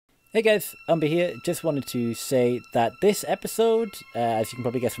Hey guys, Umby here. Just wanted to say that this episode, as you can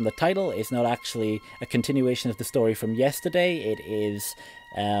probably guess from the title, is not actually a continuation of the story from yesterday. It is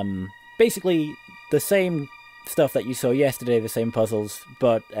basically the same stuff that you saw yesterday, the same puzzles,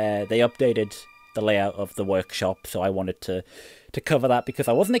 but they updated the layout of the workshop, so I wanted to cover that because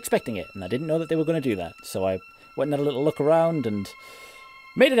I wasn't expecting it, and I didn't know that they were going to do that. So I went and had a little look around and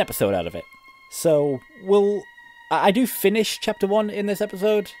made an episode out of it. So I do finish chapter 1 in this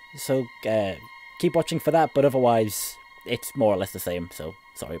episode, so keep watching for that, but otherwise it's more or less the same, so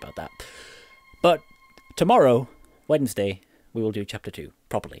sorry about that. But tomorrow, Wednesday, we will do chapter 2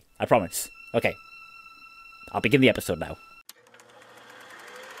 properly, I promise. Okay, I'll begin the episode now.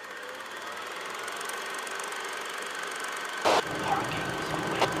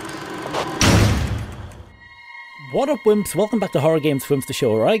 What up, Wimps? Welcome back to Horror Games Wimps, the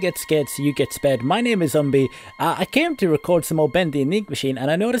show where I get scared so you get spared. My name is Umby. I came to record some more Bendy in the Ink Machine, and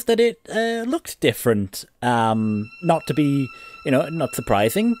I noticed that it looked different. Not to be, not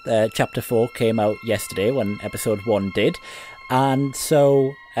surprising. Chapter 4 came out yesterday when episode 1 did, and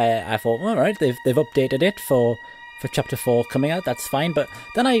so I thought, alright, they've updated it for chapter 4 coming out, that's fine. But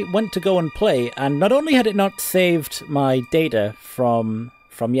then I went to go and play, and not only had it not saved my data from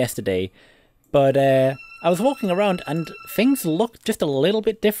yesterday, but I was walking around and things looked just a little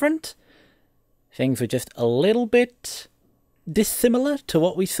bit different. Things were just a little bit dissimilar to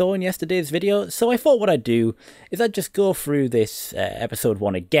what we saw in yesterday's video. So I thought what I'd do is I'd just go through this episode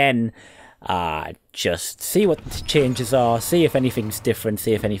 1 again. Just see what the changes are, see if anything's different,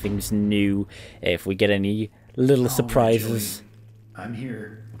 see if anything's new, if we get any little surprises. Joey, I'm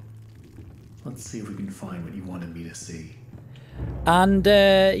here. Let's see if we can find what you wanted me to see. And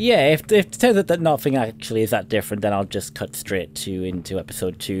yeah, if it turns out that nothing actually is that different, then I'll just cut straight into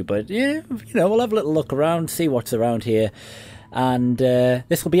episode 2. But yeah, we'll have a little look around, see what's around here. And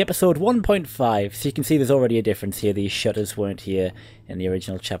this will be episode 1.5, so you can see there's already a difference here. These shutters weren't here in the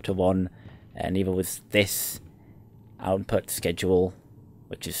original chapter 1, and neither was this output schedule,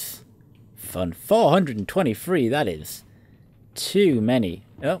 which is fun. 423, that is too many.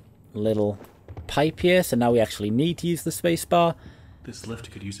 Oh, little pipe here, so now we actually need to use the spacebar. This lift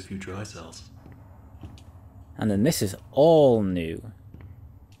could use a few dry cells. And then this is all new.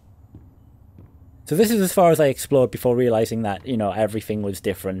 So this is as far as I explored before realizing that, everything was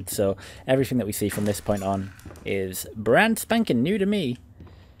different. So everything that we see from this point on is brand spanking new to me.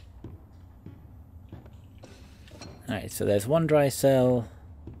 Alright, so there's one dry cell.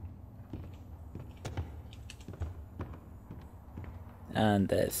 And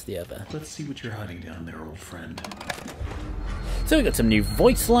there's the other. Let's see what you're hiding down there, old friend. So we got some new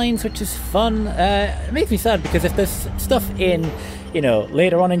voice lines, which is fun. It makes me sad because if there's stuff in,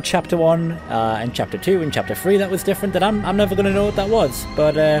 later on in chapter 1, and chapter 2, and chapter 3 that was different, then I'm never going to know what that was.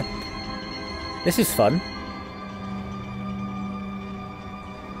 But this is fun.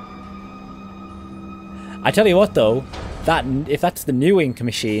 I tell you what, though, if that's the new ink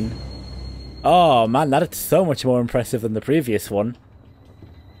machine, oh man, that is so much more impressive than the previous one.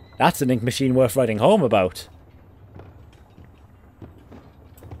 That's an ink machine worth writing home about.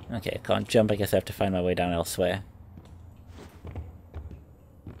 Okay, I can't jump. I guess I have to find my way down elsewhere.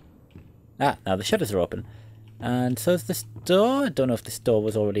 Ah, now the shutters are open. And so is this door. I don't know if this door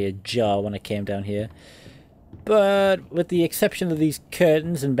was already ajar when I came down here. But with the exception of these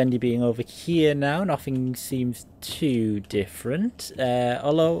curtains and Bendy being over here now, nothing seems too different.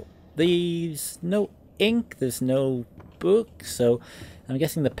 Although there's no ink, there's no book, so I'm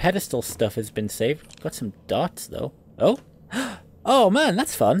guessing the pedestal stuff has been saved. Got some dots though. Oh, oh man,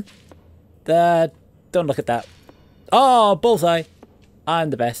 that's fun. Don't look at that. Oh, bullseye.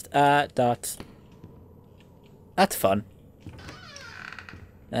 I'm the best. Dots. That's fun.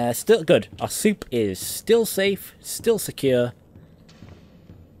 Still good. Our soup is still safe, still secure.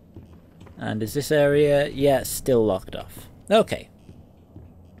 And is this area? Yeah, still locked off. Okay.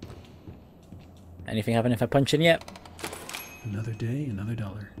 Anything happen if I punch in yet? Another day, another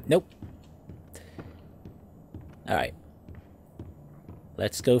dollar. Nope. Alright.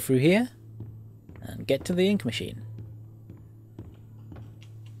 Let's go through here and get to the ink machine.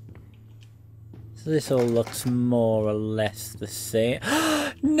 So this all looks more or less the same.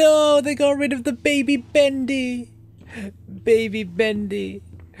 No, they got rid of the baby Bendy. Baby Bendy.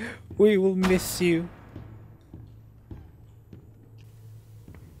 We will miss you.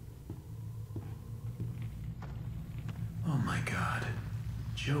 Oh my god.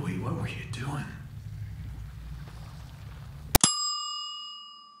 Joey, what were you doing?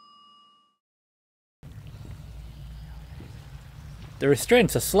 The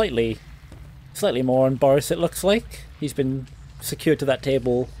restraints are slightly more on Boris, it looks like. He's been secured to that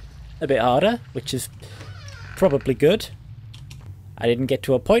table a bit harder, which is probably good. I didn't get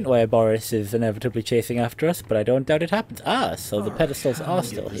to a point where Boris is inevitably chasing after us, but I don't doubt it happens. Ah, so the pedestals are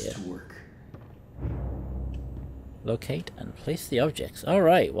still here. Locate and place the objects.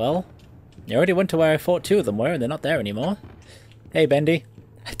 Alright, well, you already went to where I thought two of them were, and they're not there anymore. Hey, Bendy.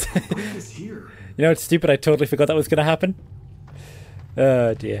 You know, it's stupid, I totally forgot that was going to happen.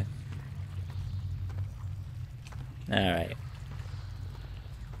 Oh, dear. Alright.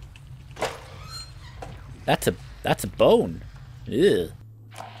 That's a bone. Ew.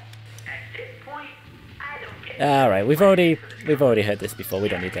 Alright, we've already heard this before. We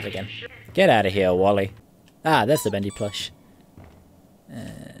don't need that again. Get out of here, Wally. Ah, there's the Bendy plush.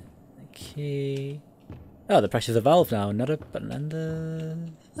 Okay. Oh, the pressure's a valve now, not a button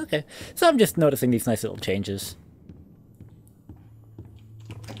and okay. So I'm just noticing these nice little changes.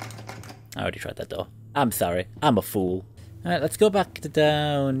 I already tried that door. I'm sorry. I'm a fool. Alright, let's go back to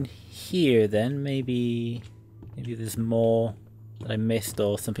down here then. Maybe there's more that I missed,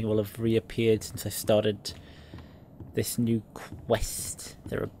 or something will have reappeared since I started this new quest.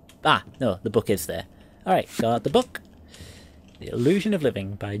 No, the book is there. Alright, got the book. The Illusion of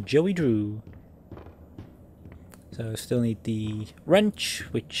Living by Joey Drew. So still need the wrench,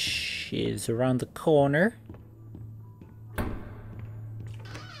 which is around the corner.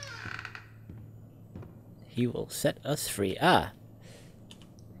 He will set us free. Ah!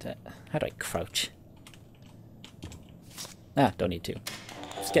 How do I crouch? Ah, don't need to.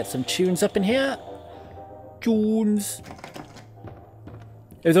 Let's get some tunes up in here. Tunes!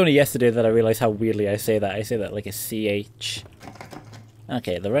 It was only yesterday that I realised how weirdly I say that. I say that like a CH.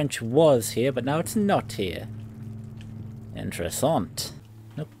 Okay, the wrench was here, but now it's not here. Interessant.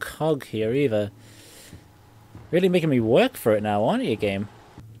 No cog here either. Really making me work for it now, aren't you, game?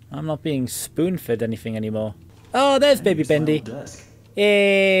 I'm not being spoon-fed anything anymore. Oh, there's baby Bendy.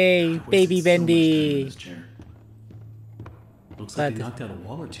 Hey, baby Bendy. Looks like they knocked out a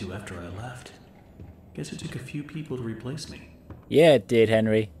wall or two after I left. Guess it took a few people to replace me. Yeah, it did,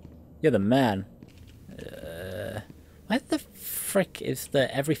 Henry. You're the man. Where the frick is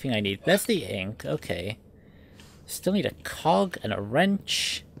the everything I need? There's the ink, okay. Still need a cog and a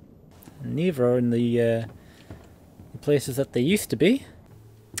wrench. Neither are in the places that they used to be.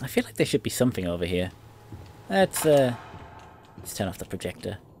 I feel like there should be something over here. Let's turn off the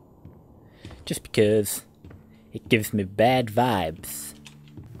projector. Just because it gives me bad vibes.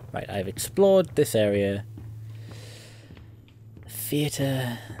 Right, I've explored this area. The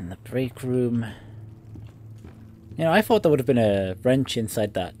theatre and the break room. You know, I thought there would have been a wrench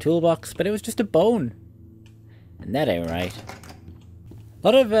inside that toolbox, but it was just a bone. And that ain't right.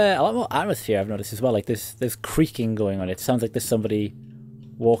 A lot more atmosphere I've noticed as well. Like there's creaking going on. It sounds like there's somebody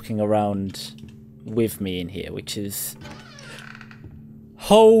walking around with me in here, which is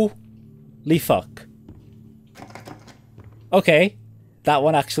holy fuck. Okay, that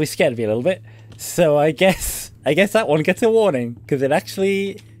one actually scared me a little bit. So I guess that one gets a warning because it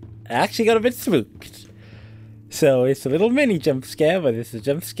actually got a bit spooked. So it's a little mini jump scare, but it's a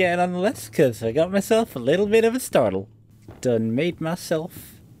jump scare nonetheless because I got myself a little bit of a startle. Done made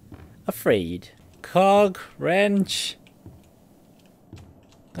myself afraid. Cog, wrench.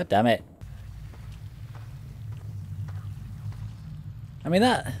 God damn it. I mean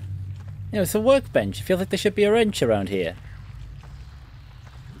that, you know, it's a workbench. I feel like there should be a wrench around here.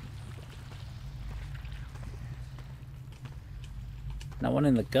 Not one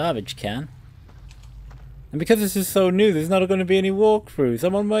in the garbage can. And because this is so new, there's not going to be any walkthroughs.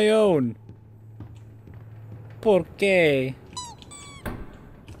 I'm on my own. ¿Por qué?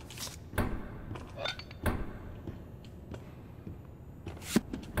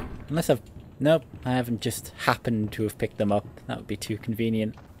 Unless I've... Nope, I haven't just happened to have picked them up. That would be too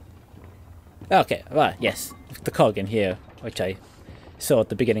convenient. Okay, well, yes. The cog in here, which I saw at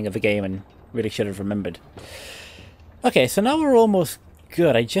the beginning of the game and really should have remembered. Okay, so now we're almost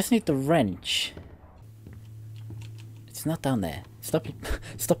good. I just need the wrench. It's not down there. Stop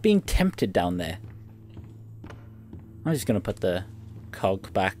being tempted down there. I'm just going to put the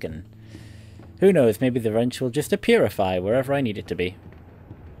cog back and who knows, maybe the wrench will just purify wherever I need it to be.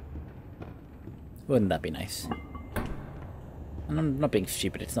 Wouldn't that be nice? And I'm not being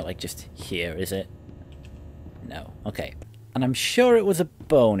stupid, it's not like just here, is it? No. Okay. And I'm sure it was a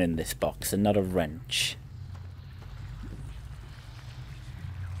bone in this box and not a wrench.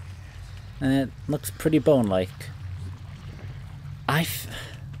 And it looks pretty bone-like.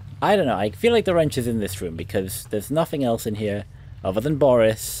 I don't know, I feel like the wrench is in this room because there's nothing else in here other than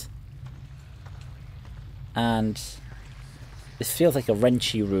Boris. And this feels like a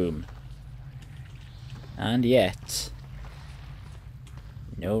wrenchy room. And yet,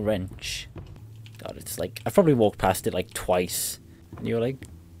 No wrench. God, it's like... I've probably walked past it like twice. And you were like,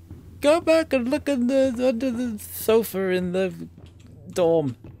 go back and look under the sofa in the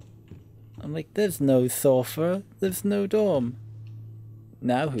dorm. I'm like, there's no sofa. There's no dorm.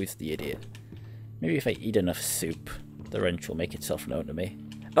 Now who's the idiot? Maybe if I eat enough soup, the wrench will make itself known to me.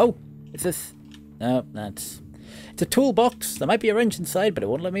 Oh! Is this... No, that's... It's a toolbox. There might be a wrench inside, but it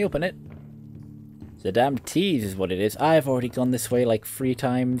won't let me open it. It's a damn tease is what it is. I've already gone this way like 3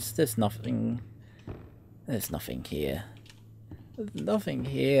 times. There's nothing... There's nothing here. There's nothing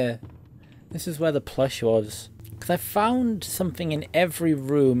here. This is where the plush was. Because I found something in every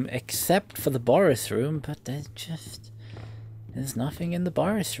room except for the Boris room, but there's just... There's nothing in the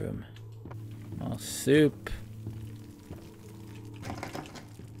Boris room. Oh, soup.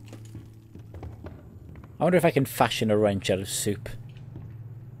 I wonder if I can fashion a wrench out of soup.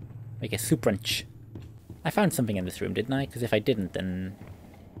 Make a soup wrench. I found something in this room, didn't I? Because if I didn't, then...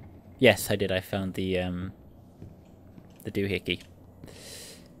 Yes, I did. I found the doohickey.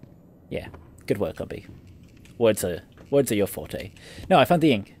 Yeah, good work, Umby. Words are your forte. No, I found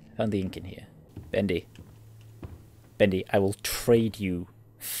the ink. Found the ink in here. Bendy. Bendy, I will trade you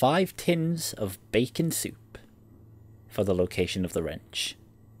 5 tins of bacon soup for the location of the wrench.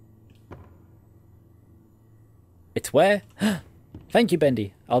 It's where? Thank you,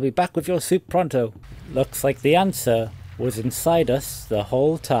 Bendy. I'll be back with your soup pronto. Looks like the answer was inside us the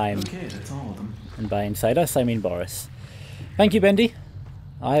whole time. Okay, that's all of them. And by inside us, I mean Boris. Thank you, Bendy.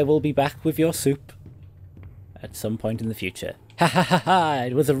 I will be back with your soup at some point in the future. Ha ha ha ha!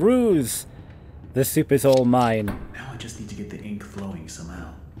 It was a ruse! The soup is all mine. Now I just need to get the ink flowing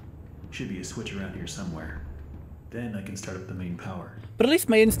somehow. Should be a switch around here somewhere. Then I can start up the main power. But at least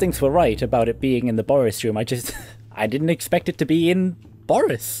my instincts were right about it being in the Boris room. I didn't expect it to be in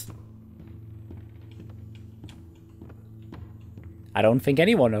Boris. I don't think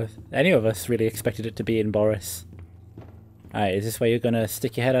any of us really expected it to be in Boris. Alright, is this where you're gonna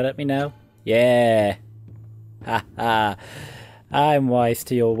stick your head out at me now? Yeah! Ha ha! I'm wise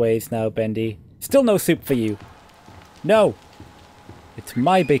to your ways now, Bendy. Still no soup for you. No! It's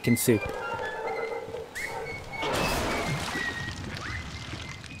my bacon soup.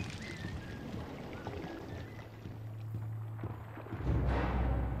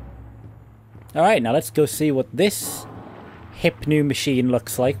 Alright, now let's go see what this hip new machine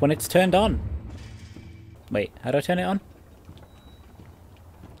looks like when it's turned on. Wait, how do I turn it on?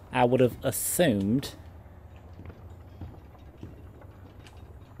 I would have assumed...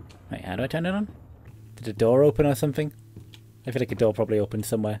 Wait, how do I turn it on? Did a door open or something? I feel like a door probably opened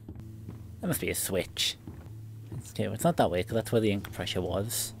somewhere. That must be a switch. It's not that way, because that's where the ink pressure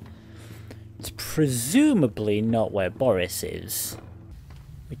was. It's presumably not where Boris is.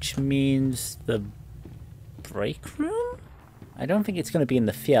 Which means the break room? I don't think it's going to be in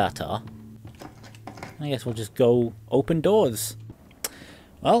the theatre. I guess we'll just go open doors.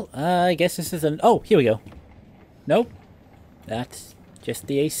 Well, I guess this is an... Oh, here we go. Nope. That's just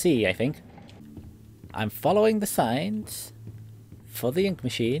the AC, I think. I'm following the signs for the ink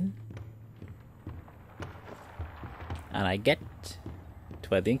machine. And I get to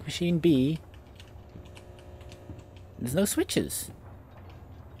where the ink machine be. There's no switches.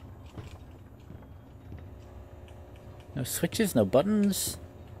 No switches, no buttons.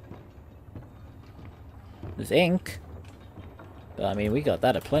 There's ink. But I mean, we got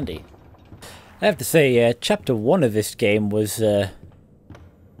that aplenty. I have to say, chapter 1 of this game was, the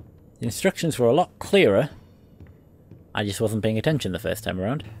instructions were a lot clearer. I just wasn't paying attention the first time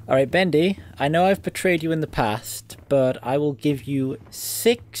around. Alright, Bendy, I know I've betrayed you in the past, but I will give you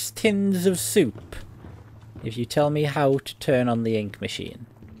 6 tins of soup if you tell me how to turn on the ink machine.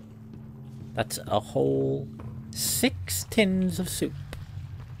 That's a whole 6 tins of soup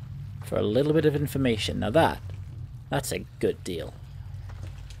for a little bit of information. Now that's a good deal.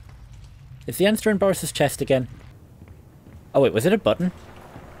 Is the answer in Boris's chest again? Oh wait, was it a button?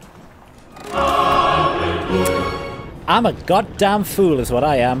 I'm a goddamn fool is what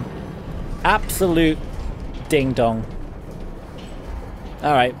I am. Absolute ding-dong.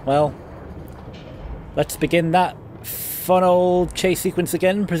 Alright, well, let's begin that fun old chase sequence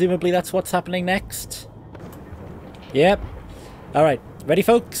again. Presumably that's what's happening next. Yep. Alright, ready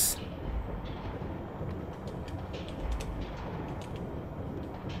folks?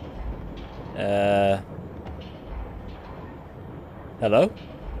 Hello?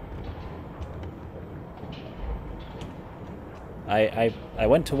 I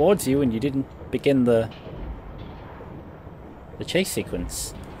went towards you and you didn't begin the chase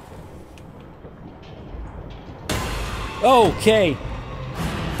sequence. Okay!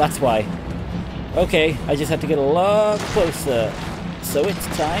 That's why. Okay, I just had to get a lot closer. so it's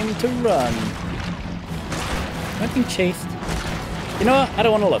time to run. Am I being chased? You know what? I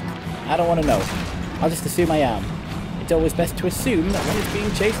don't want to look. I don't want to know. I'll just assume I am. It's always best to assume that one is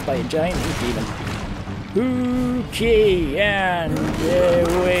being chased by a giant ink demon. Okay, and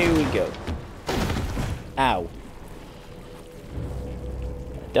away we go. Ow.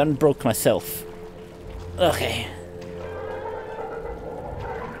 Done broke myself. Okay.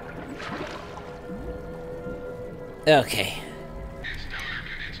 Okay. It's dark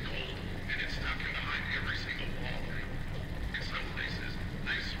and it's cold, and it's stuck in behind every single wall. In some places,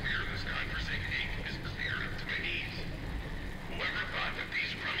 I swear this godforsaken ink is clear up to my knees. Whoever thought that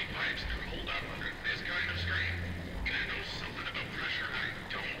these crummy pipes could hold up under this kind of strain? And I know something about pressure I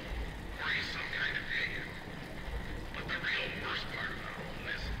don't, or he's some kind of idiot. But the real worst part about all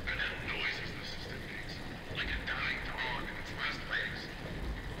this are the noises the system makes, like a dying dog in its last legs.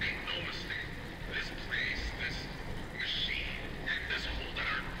 Make no mistake, this place, this machine, and this whole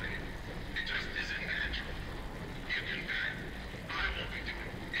darn thing, it just isn't natural. You can bet I won't be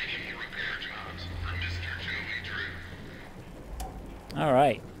doing any more repair jobs for Mr. Joey Drew.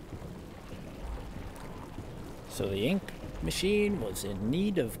 Alright. So the ink machine was in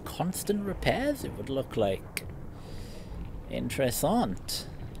need of constant repairs, it would look like. Interessant.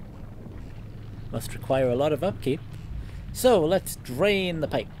 Must require a lot of upkeep. So let's drain the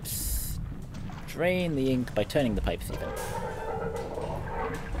pipes. Drain the ink by turning the pipes even.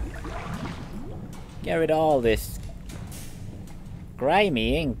 Get rid of all this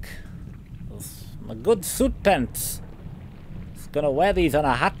grimy ink. My good suit pants. It's gonna wear these on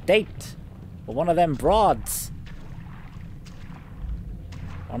a hot date with one of them broads.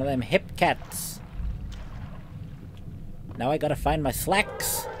 One of them hip cats. Now I gotta find my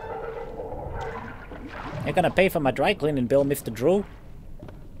slacks. You're gonna pay for my dry cleaning bill, Mr. Drew.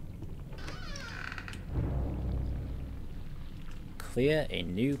 Clear a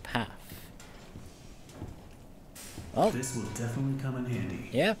new path. Well, This will definitely come in handy.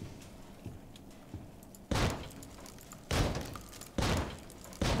 yeah.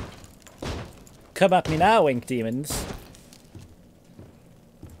 Come at me now, ink demons.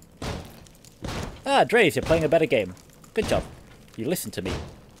 Ah, Draze, you're playing a better game. Good job. You listened to me.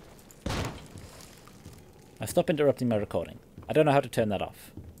 Now stop interrupting my recording. I don't know how to turn that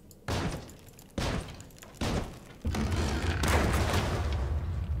off.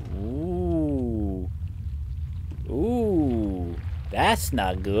 Ooh. Ooh. That's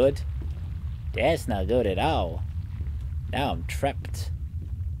not good. That's not good at all. Now I'm trapped.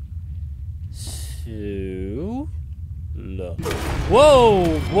 So... look.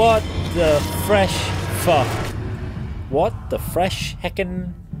 Whoa! What the fresh fuck? What the fresh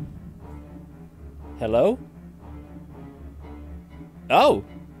heckin'... Hello? Oh!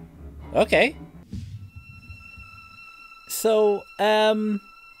 Okay. So,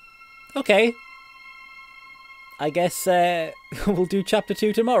 okay. I guess, we'll do chapter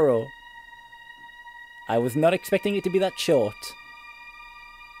 2 tomorrow. I was not expecting it to be that short.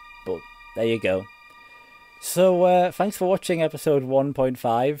 But, there you go. So, thanks for watching episode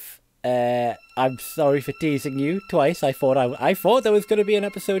 1.5. I'm sorry for teasing you twice. I thought there was going to be an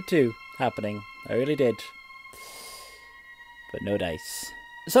episode 2 happening. I really did. But no dice.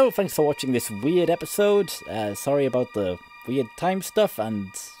 So, thanks for watching this weird episode. Sorry about the weird time stuff, and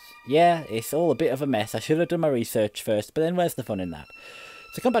yeah, it's all a bit of a mess. I should have done my research first, but then where's the fun in that?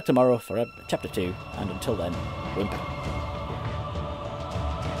 So come back tomorrow for chapter 2, and until then, Wimp out.